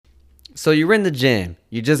So you're in the gym.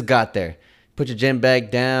 You just got there. Put your gym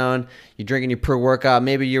bag down. You're drinking your pre-workout.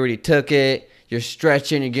 Maybe you already took it. You're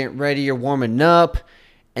stretching. You're getting ready. You're warming up.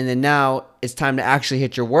 And then now it's time to actually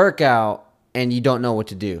hit your workout and you don't know what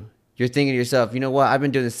to do. You're thinking to yourself, you know what? I've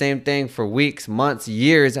been doing the same thing for weeks, months,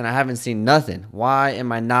 years, and I haven't seen nothing. Why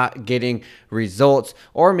am I not getting results?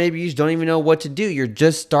 Or maybe you just don't even know what to do. You're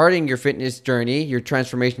just starting your fitness journey, your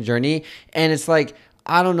transformation journey, and it's like,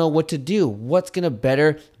 I don't know what to do. What's going to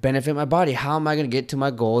better benefit my body? How am I going to get to my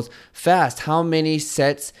goals fast? How many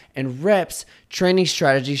sets and reps training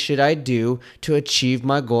strategies should I do to achieve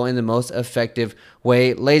my goal in the most effective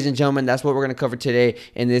way? Ladies and gentlemen, that's what we're going to cover today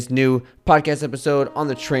in this new podcast episode on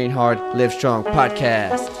the Train Hard, Live Strong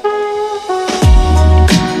podcast.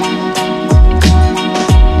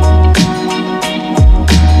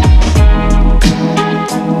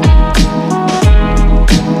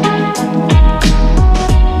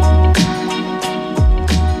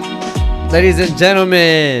 Ladies and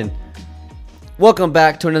gentlemen, welcome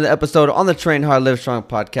back to another episode on the Train Hard, Live Strong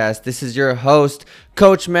podcast. This is your host,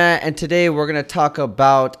 Coach Matt, and today we're going to talk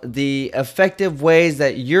about the effective ways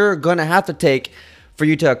that you're going to have to take for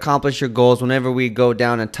you to accomplish your goals whenever we go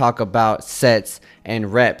down and talk about sets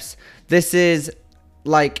and reps. This is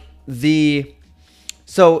like the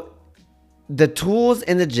tools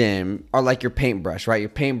in the gym are like your paintbrush, right? Your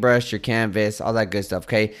paintbrush, your canvas, all that good stuff,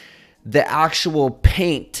 okay? The actual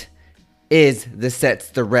paint is the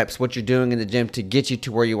sets, the reps, what you're doing in the gym to get you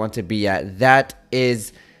to where you want to be at. That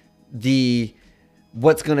is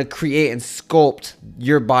what's going to create and sculpt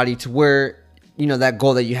your body to where, you know, that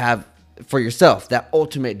goal that you have for yourself, that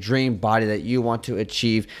ultimate dream body that you want to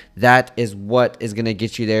achieve. That is what is going to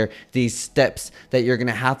get you there. These steps that you're going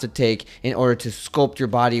to have to take in order to sculpt your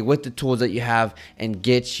body with the tools that you have and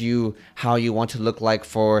get you how you want to look like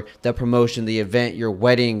for the promotion, the event, your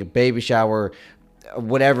wedding, baby shower,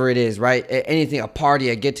 whatever it is, right? Anything, a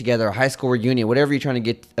party, a get together, a high school reunion, whatever you're trying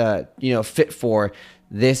to get, fit for.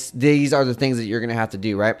 These are the things that you're going to have to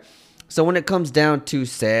do, right? So when it comes down to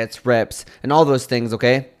sets, reps, and all those things,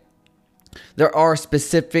 okay, there are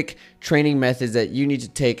specific training methods that you need to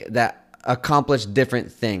take that accomplish different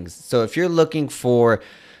things. So if you're looking for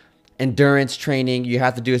endurance training, you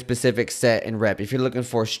have to do a specific set and rep. If you're looking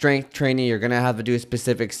for strength training, you're going to have to do a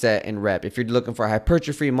specific set and rep. If you're looking for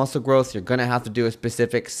hypertrophy, muscle growth, you're going to have to do a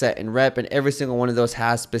specific set and rep. And every single one of those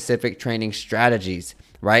has specific training strategies,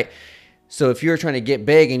 right? So if you're trying to get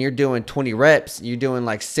big and you're doing 20 reps, you're doing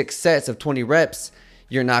like 6 sets of 20 reps,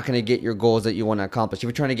 you're not going to get your goals that you want to accomplish. If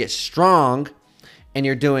you're trying to get strong and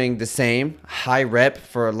you're doing the same high rep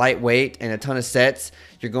for a lightweight and a ton of sets,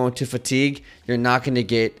 you're going to fatigue, you're not going to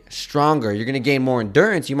get stronger. You're going to gain more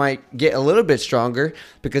endurance. You might get a little bit stronger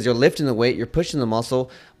because you're lifting the weight, you're pushing the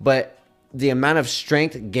muscle, but the amount of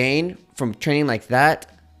strength gain from training like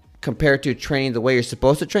that compared to training the way you're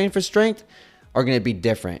supposed to train for strength are going to be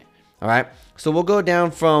different. All right. So we'll go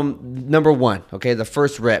down from number 1. Okay. The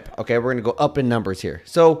first rep. Okay. We're going to go up in numbers here.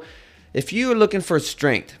 So if you're looking for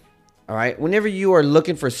strength, all right, whenever you are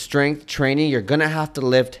looking for strength training, you're going to have to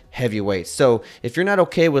lift heavy weights. So if you're not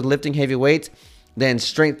okay with lifting heavy weights, then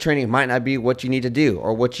strength training might not be what you need to do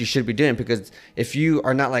or what you should be doing. Because if you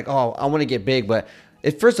are not like, oh, I want to get big, but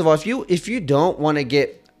first of all, if you want to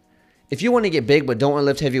get big but don't want to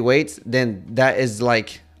lift heavy weights, then that is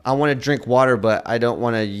like, I want to drink water, but I don't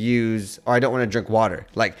want to drink water.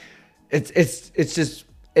 Like it's just,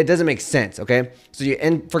 it doesn't make sense. Okay. So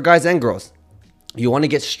and for guys and girls, you want to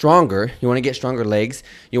get stronger. You want to get stronger legs.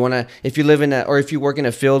 You want to, if you live in if you work in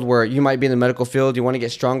a field where you might be in the medical field, you want to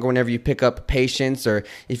get stronger whenever you pick up patients, or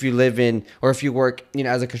if you work,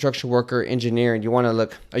 as a construction worker, engineer, and you want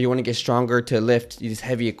to get stronger to lift these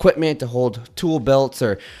heavy equipment, to hold tool belts,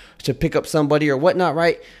 or to pick up somebody or whatnot,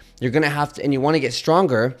 right? You're going to have to, and you want to get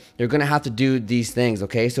stronger, you're going to have to do these things,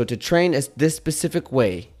 okay? So to train this specific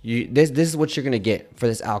way, this is what you're going to get for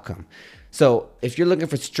this outcome. So if you're looking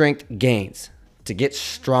for strength gains, to get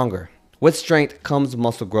stronger, with strength comes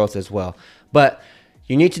muscle growth as well. But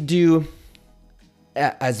you need to do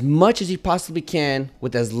as much as you possibly can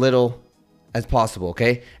with as little as possible,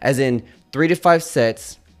 okay? As in 3 to 5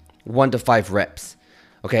 sets, 1 to 5 reps,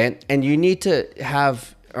 okay? And you need to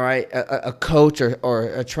have, all right, a coach or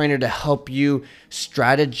a trainer to help you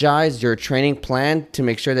strategize your training plan to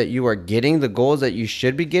make sure that you are getting the goals that you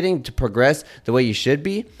should be getting to progress the way you should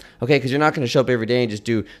be, okay? Because you're not going to show up every day and just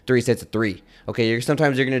do 3 sets of 3. Okay,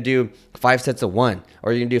 sometimes you're going to do 5 sets of 1,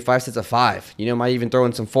 or you're going to do 5 sets of 5. Might even throw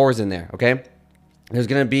in some 4s in there, okay? There's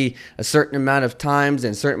going to be a certain amount of times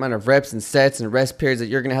and a certain amount of reps and sets and rest periods that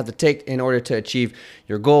you're going to have to take in order to achieve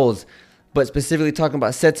your goals. But specifically talking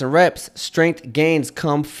about sets and reps, strength gains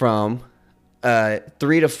come from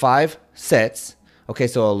 3 to 5 sets. Okay,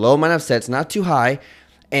 so a low amount of sets, not too high,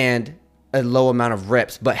 and a low amount of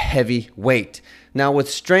reps, but heavy weight. Now with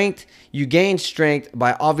strength, you gain strength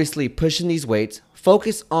by obviously pushing these weights.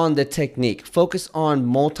 Focus on the technique. Focus on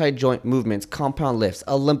multi-joint movements, compound lifts,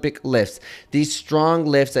 Olympic lifts, these strong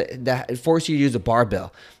lifts that force you to use a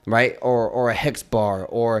barbell, right? Or a hex bar,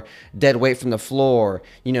 or dead weight from the floor,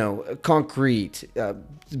 concrete,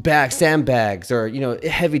 sandbags, or,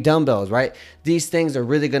 heavy dumbbells, right? These things are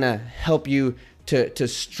really going to help you to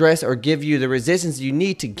stress or give you the resistance you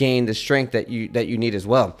need to gain the strength that you need as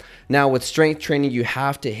well. Now with strength training, you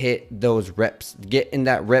have to hit those reps. Get in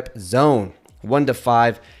that rep zone. 1 to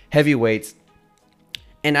 5 heavy weights.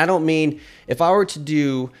 And I don't mean if I were to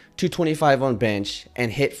do 225 on bench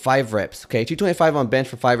and hit 5 reps, okay? 225 on bench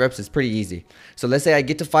for 5 reps is pretty easy. So let's say I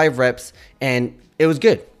get to 5 reps and it was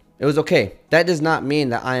good. It was okay. That does not mean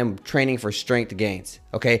that I am training for strength gains,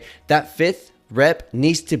 okay? That 5th rep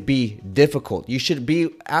needs to be difficult. You should be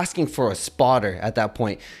asking for a spotter at that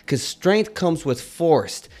point, because strength comes with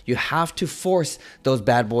force. You have to force those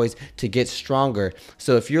bad boys to get stronger.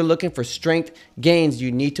 So if you're looking for strength gains,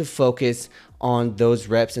 you need to focus on those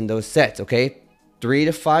reps and those sets, okay? 3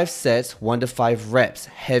 to 5 sets, 1 to 5 reps,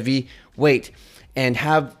 heavy weight. And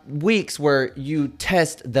have weeks where you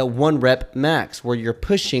test the 1 rep max, where you're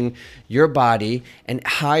pushing your body and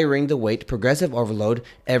hiring the weight, progressive overload,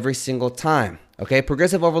 every single time. Okay,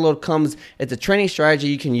 progressive overload it's a training strategy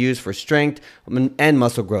you can use for strength and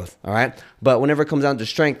muscle growth. All right, but whenever it comes down to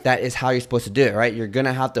strength, that is how you're supposed to do it. Right, you're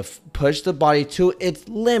gonna have to push the body to its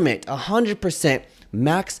limit, 100%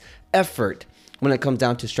 max effort when it comes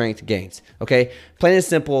down to strength gains. Okay, plain and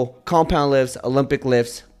simple, compound lifts, Olympic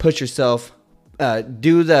lifts, push yourself.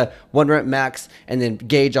 Do the 1 rep max and then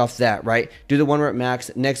gauge off that, right? Do the 1 rep max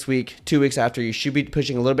next week, 2 weeks after. You should be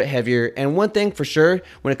pushing a little bit heavier. And one thing for sure,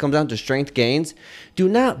 when it comes down to strength gains, do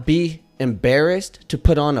not be embarrassed to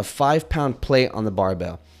put on a 5-pound plate on the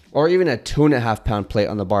barbell, or even a 2.5-pound plate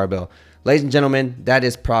on the barbell. Ladies and gentlemen, that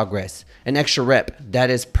is progress. An extra rep, that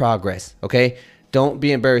is progress, okay? Don't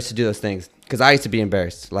be embarrassed to do those things, because I used to be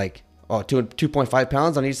embarrassed. Like, 2.5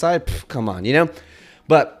 pounds on each side? Pff, come on,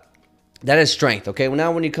 But that is strength, okay? Well,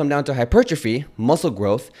 now when you come down to hypertrophy, muscle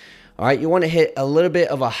growth, all right, you want to hit a little bit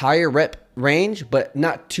of a higher rep range, but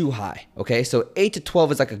not too high, okay? So 8 to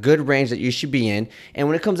 12 is like a good range that you should be in. And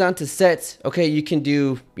when it comes down to sets, okay, you can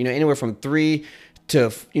do, anywhere from 3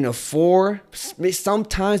 to, 4,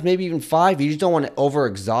 sometimes maybe even 5. You just don't want to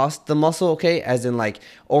overexhaust the muscle, okay? As in like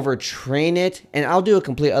overtrain it. And I'll do a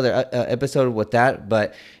complete other episode with that,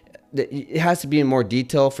 but it has to be in more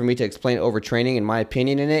detail for me to explain overtraining, in my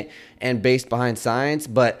opinion, in it, and based behind science.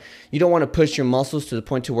 But you don't want to push your muscles to the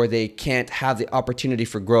point to where they can't have the opportunity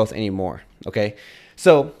for growth anymore, okay?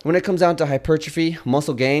 So when it comes down to hypertrophy,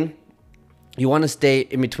 muscle gain, you want to stay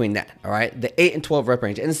in between that, all right? The 8 and 12 rep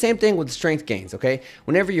range. And the same thing with strength gains, okay?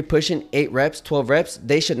 Whenever you're pushing 8 reps, 12 reps,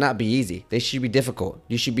 they should not be easy. They should be difficult.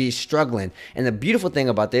 You should be struggling. And the beautiful thing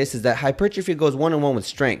about this is that hypertrophy goes one-on-one with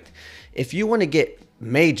strength. If you want to get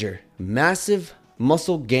massive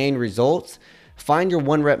muscle gain results, find your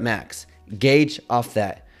 1 rep max, gauge off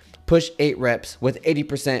that, push 8 reps with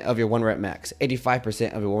 80% of your 1 rep max,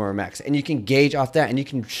 85% of your 1 rep max, and you can gauge off that, and you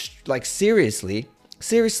can like seriously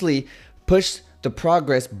push the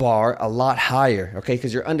progress bar a lot higher, okay?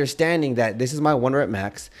 Because you're understanding that this is my 1 rep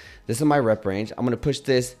max, this is my rep range. I'm gonna push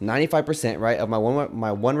this 95%, right, of my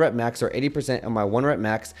one rep max, or 80% of my 1 rep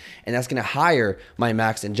max, and that's gonna higher my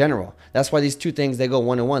max in general. That's why these two things, they go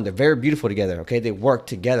one-on-one. They're very beautiful together, okay? They work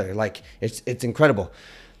together, like it's incredible.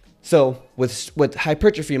 So with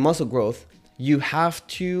hypertrophy and muscle growth, you have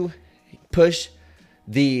to push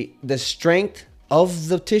the strength of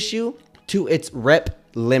the tissue to its rep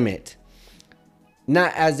limit.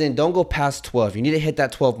 Not as in, don't go past 12. You need to hit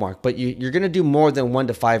that 12 mark, but you're going to do more than 1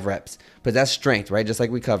 to 5 reps, but that's strength, right? Just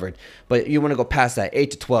like we covered. But you want to go past that,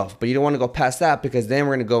 8 to 12, but you don't want to go past that, because then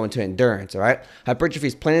we're going to go into endurance, all right? Hypertrophy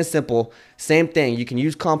is plain and simple. Same thing. You can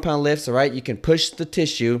use compound lifts, all right? You can push the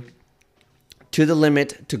tissue to the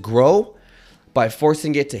limit to grow by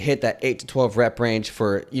forcing it to hit that 8 to 12 rep range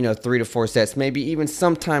for 3 to 4 sets, maybe even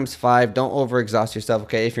sometimes 5. Don't overexhaust yourself,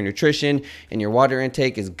 okay? If your nutrition and your water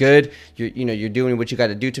intake is good, you're doing what you got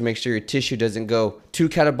to do to make sure your tissue doesn't go too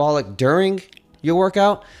catabolic during your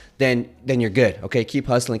workout, then you're good, okay? Keep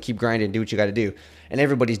hustling, keep grinding, do what you got to do. And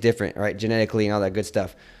everybody's different, right? Genetically and all that good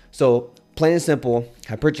stuff. So plain and simple,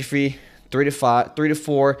 hypertrophy, 3 to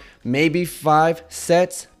 4, maybe 5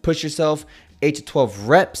 sets. Push yourself 8 to 12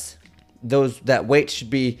 reps. that weight should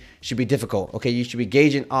be difficult. Okay, you should be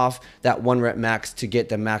gauging off that 1 rep max to get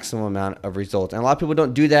the maximum amount of results. And a lot of people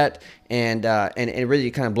don't do that, and it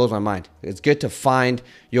really kind of blows my mind. It's good to find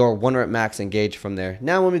your 1 rep max and gauge from there.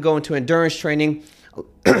 Now, when we go into endurance training,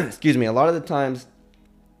 excuse me, a lot of the times,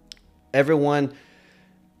 everyone,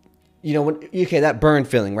 that burn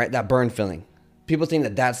feeling, right? That burn feeling. People think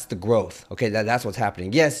that that's the growth. Okay, that's what's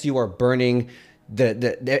happening. Yes, you are burning.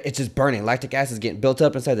 It's just burning. Lactic acid is getting built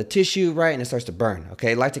up inside the tissue, right? And it starts to burn.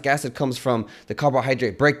 Okay, lactic acid comes from the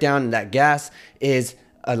carbohydrate breakdown, and that gas is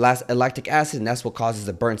a lactic acid, and that's what causes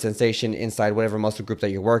the burn sensation inside whatever muscle group that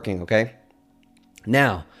you're working. Okay.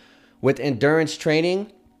 Now, with endurance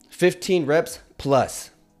training, 15 reps plus.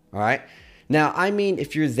 All right. Now, I mean,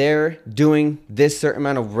 if you're there doing this certain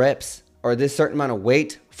amount of reps or this certain amount of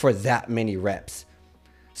weight for that many reps.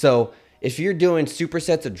 So if you're doing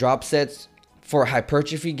supersets or drop sets for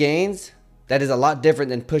hypertrophy gains, that is a lot different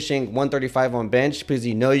than pushing 135 on bench, because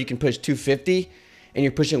you can push 250 and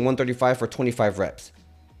you're pushing 135 for 25 reps.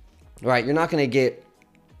 Right? You're not going to get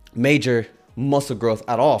major muscle growth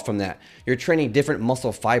at all from that. You're training different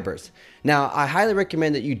muscle fibers. Now, I highly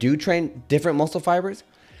recommend that you do train different muscle fibers,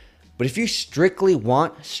 but if you strictly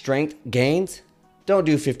want strength gains, don't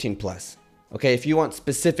do 15 plus. Okay, if you want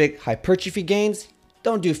specific hypertrophy gains,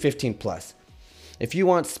 don't do 15 plus. If you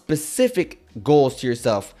want specific goals to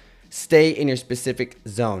yourself, stay in your specific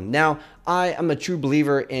zone. Now, I am a true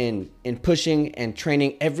believer in pushing and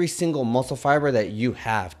training every single muscle fiber that you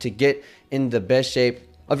have to get in the best shape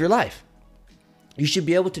of your life. You should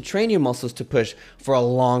be able to train your muscles to push for a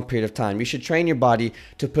long period of time. You should train your body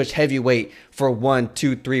to push heavy weight for 1,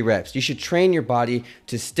 2, 3 reps. You should train your body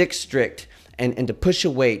to stick strict and to push a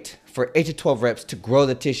weight for 8 to 12 reps to grow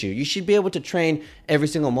the tissue. You should be able to train every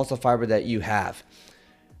single muscle fiber that you have.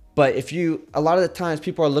 But a lot of the times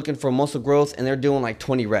people are looking for muscle growth and they're doing like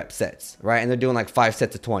 20 rep sets, right? And they're doing like 5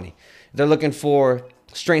 sets of 20. They're looking for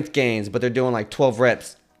strength gains, but they're doing like 12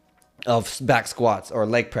 reps of back squats or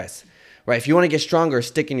leg press, right? If you want to get stronger,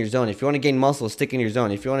 stick in your zone. If you want to gain muscle, stick in your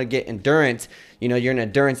zone. If you want to get endurance, you're an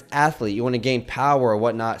endurance athlete, you want to gain power or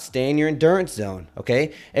whatnot, stay in your endurance zone,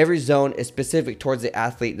 okay? Every zone is specific towards the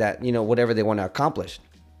athlete that, whatever they want to accomplish.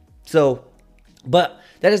 So, but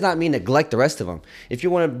that does not mean neglect the rest of them. If you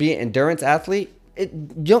want to be an endurance athlete,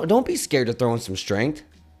 don't be scared to throw in some strength.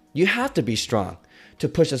 You have to be strong to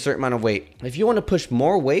push a certain amount of weight. If you want to push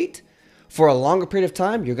more weight for a longer period of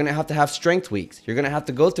time, you're going to have strength weeks. You're going to have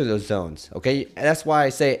to go through those zones, okay? That's why I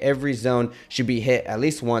say every zone should be hit at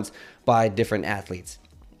least once by different athletes.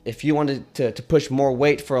 If you wanted to push more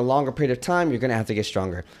weight for a longer period of time, you're going to have to get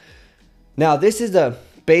stronger. Now, this is the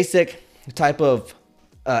basic type of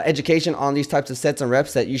education on these types of sets and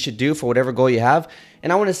reps that you should do for whatever goal you have.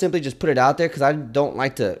 And I want to simply just put it out there because I don't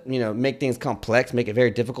like to, make things complex, make it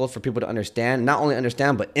very difficult for people to understand, not only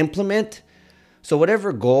understand, but implement. So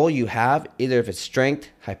whatever goal you have, either if it's strength,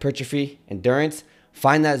 hypertrophy, endurance,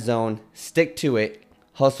 find that zone, stick to it,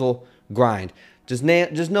 hustle, grind. Just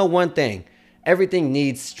know one thing. Everything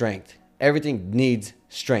needs strength. Everything needs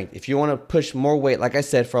strength. If you want to push more weight, like I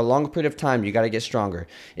said, for a longer period of time, you got to get stronger.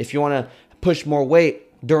 If you want to push more weight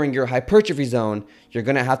during your hypertrophy zone, you're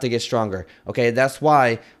going to have to get stronger. Okay, that's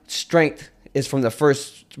why strength is from the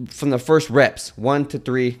first reps, 1 to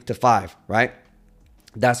 3 to 5, right?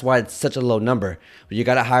 That's why it's such a low number. But you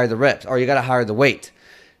got to hire the reps, or you got to hire the weight.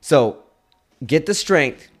 So get the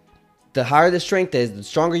strength. The higher the strength is, the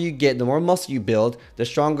stronger you get, the more muscle you build, the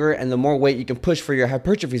stronger and the more weight you can push for your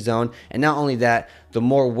hypertrophy zone. And not only that, the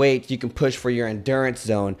more weight you can push for your endurance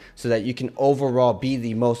zone so that you can overall be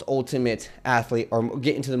the most ultimate athlete or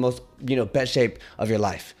get into the most, best shape of your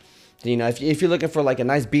life. If you're looking for like a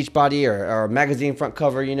nice beach body or a magazine front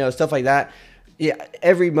cover, stuff like that, yeah,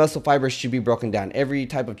 every muscle fiber should be broken down. Every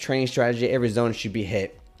type of training strategy, every zone should be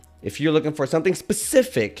hit. If you're looking for something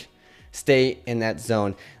specific, stay in that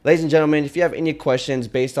zone. Ladies and gentlemen, if you have any questions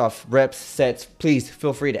based off reps, sets, please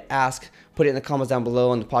feel free to ask. Put it in the comments down below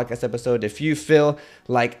on the podcast episode. If you feel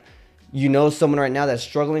like you know someone right now that's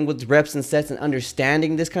struggling with reps and sets and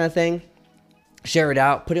understanding this kind of thing, share it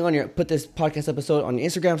out. Put this podcast episode on your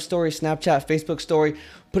Instagram story, Snapchat, Facebook story.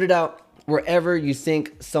 Put it out wherever you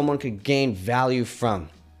think someone could gain value from.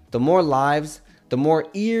 The more lives, the more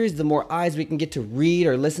ears, the more eyes we can get to read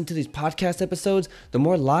or listen to these podcast episodes, the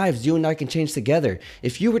more lives you and I can change together.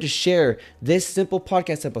 If you were to share this simple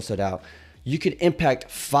podcast episode out, you could impact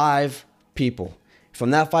 5 people.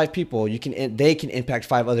 From that 5 people, they can impact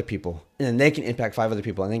 5 other people, and then they can impact 5 other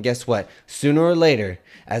people. And then guess what? Sooner or later,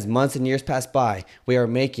 as months and years pass by, we are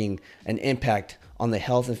making an impact on the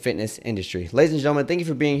health and fitness industry. Ladies and gentlemen, thank you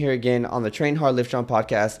for being here again on the Train Hard, Live Strong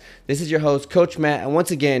podcast. This is your host, Coach Matt, and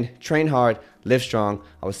once again, train hard, live strong.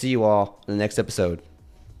 I will see you all in the next episode.